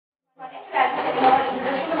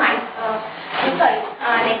introduction to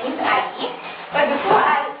NetBeans IDE. But before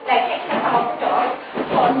I explain some of the terms, first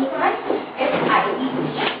one is IDE.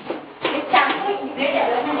 It stands for Integrated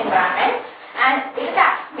Development Environment, and it is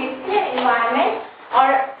basically an environment or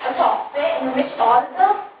a software in which all the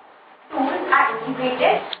tools are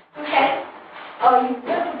integrated to help a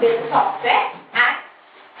user to build software, and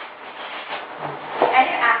it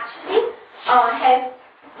actually helps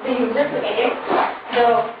the user to edit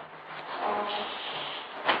the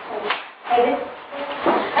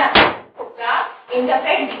program,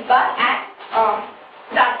 interpret, debug, and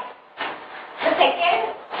run it. The second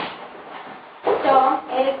term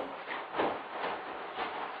is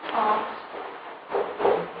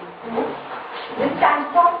this stands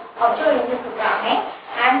for object-oriented programming,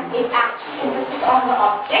 and it actually focuses on the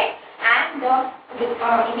object and the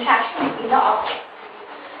interaction between the object.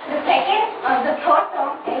 The third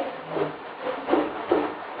term is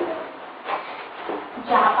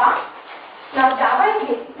Java. Now, Java is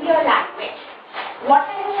basically a language. What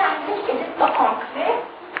kind of language? It is a concrete,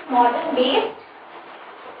 model-based,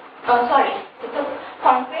 it's a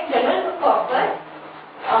concrete, general-purpose,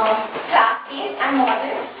 class-based and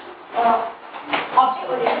model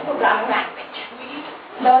object-oriented programming language.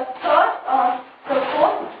 The fourth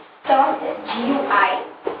term is GUI.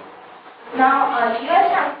 Now, GUI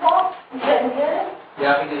stands for Graphical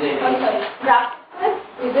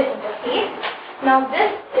User Interface. Now,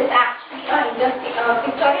 this is actually a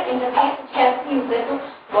pictorial interface which helps the user to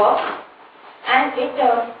work, and it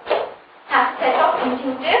has a set of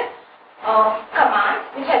intuitive commands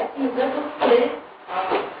which help the user to build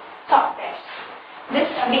software. This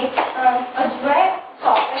a GUI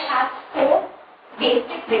software has 4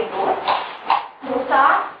 basic windows. Those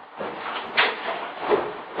are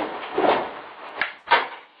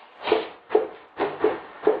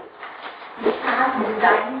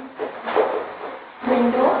design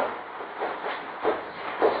window,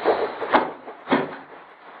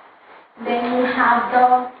 then you have the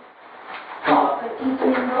properties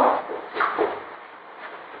window,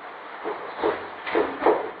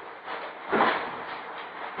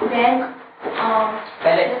 then the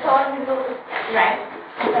third window is palette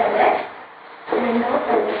window,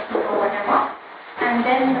 whatever, and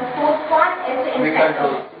then the fourth one is the inspector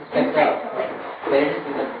window.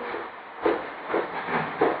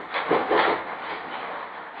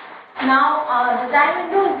 Now, design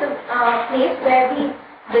window is the place where we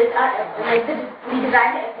build we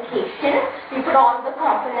design the application, we put all the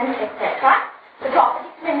components, etc. The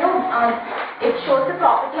properties window, it shows the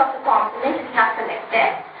property of the component we have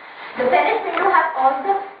selected. The palette window has all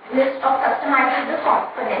the list of customizable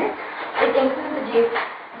components. It includes the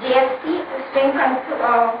JSP, string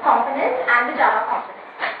components, and the Java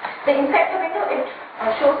components. The inspector window, it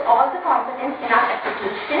shows all the components in our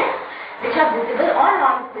application, which are visible or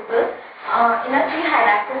non-visible in a tree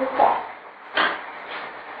hierarchical form.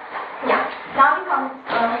 Yeah. Now we come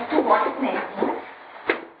to what is NetBeans.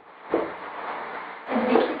 It's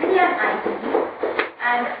basically an IDE,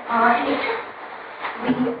 and we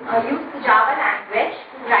use the Java language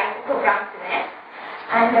to write the programs in it,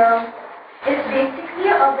 and it's basically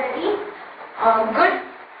a very good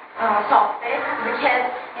software which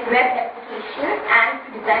helps in web applications and to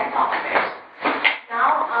design software.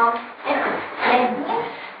 Now, in NetBeans,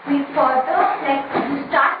 we further, to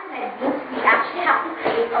start with NetBeans, we actually have to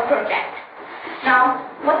create a project. Now,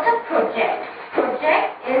 what's a project? Project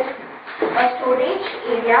is a storage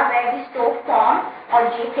area where we store forms or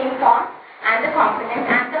JSON forms and the components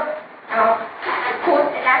and the code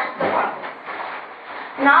attached to the components.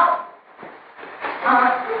 Now,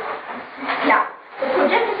 the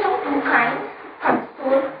project is of 2 kinds: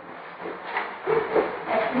 console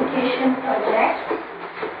application project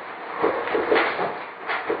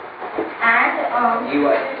and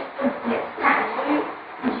GUI. Yes,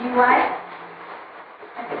 GUI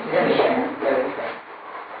application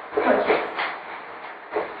project.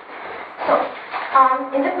 So,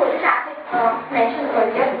 in the project, as I mentioned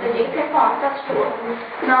earlier, the JSON forms are stored.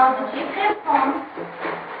 Now, the JSON forms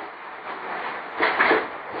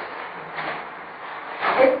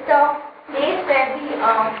is the place where we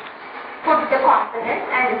put the components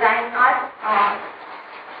and design our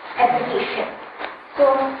application. So,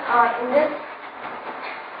 in this,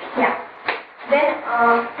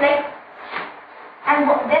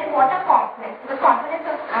 then what are components? The components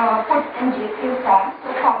are put in JSON form. So,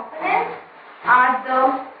 components are the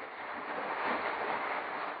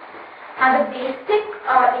basic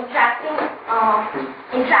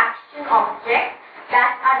interaction objects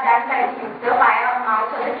that are done by the user via a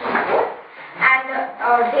mouse or the keyboard, and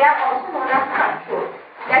they are also known as controls.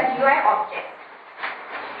 They are GUI objects.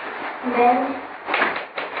 Then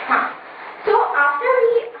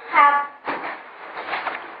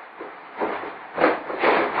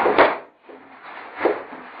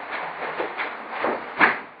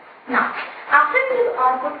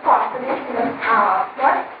components in the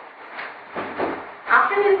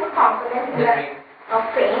after we put components in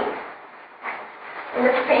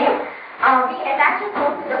the frame, we attach a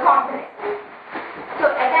code to the component. So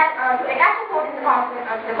to attach a code to the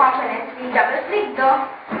components, we double click the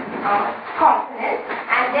component,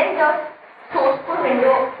 and then the source code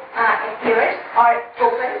window appears or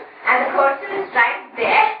opens, and the cursor is right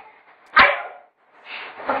there.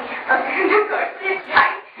 The cursor is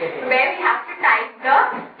right where we have to type the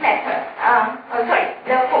method.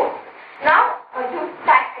 The code. Now, to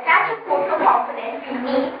attach a code to a component, we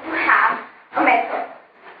need to have a method.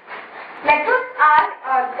 Methods are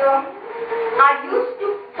used to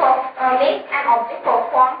make an object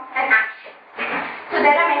perform an action. So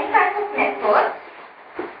there are many kinds of methods.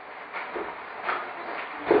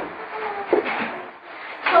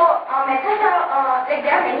 So methods are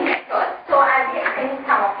there are many methods. So I'll be explaining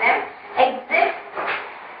some of them. Exit.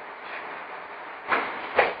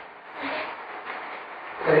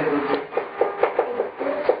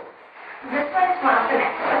 This one is one of the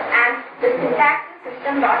methods, and the syntax is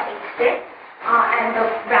system.exit, and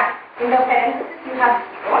in the parenthesis you have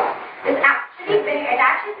 0. It's actually when you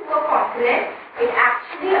attach it to a component, it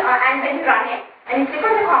actually and when you run it and you click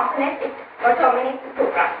on the component, it terminates the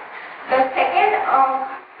program. The second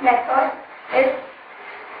method is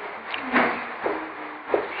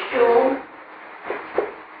show.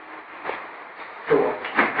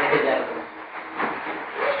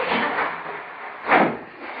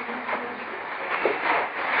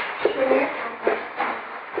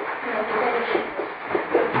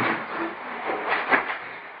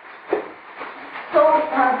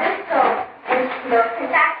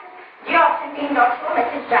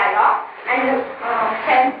 Message dialog, and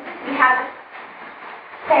we have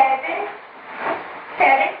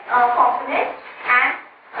parent component and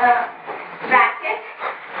bracket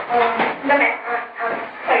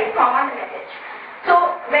comma the message. So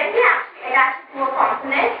when we actually attach it to a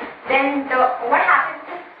component, then what happens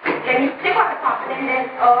is when you click on the component, then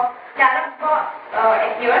a dialog box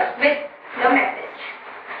appears with the message.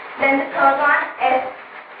 Then the third one is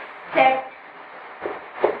set.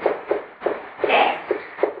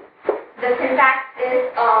 The syntax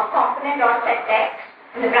is component.setText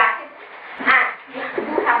in the brackets, and you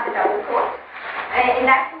do have the double quote. In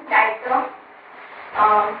that you type the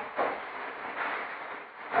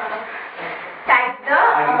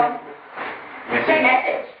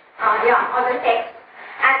message, or the text,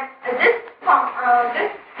 and this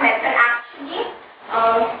method actually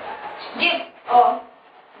gives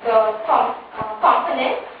the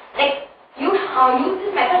component, like you use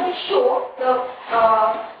this method to show the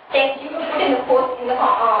text you can put in the post on the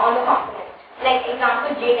component, like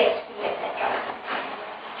example JTextP, etc.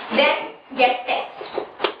 Then get text.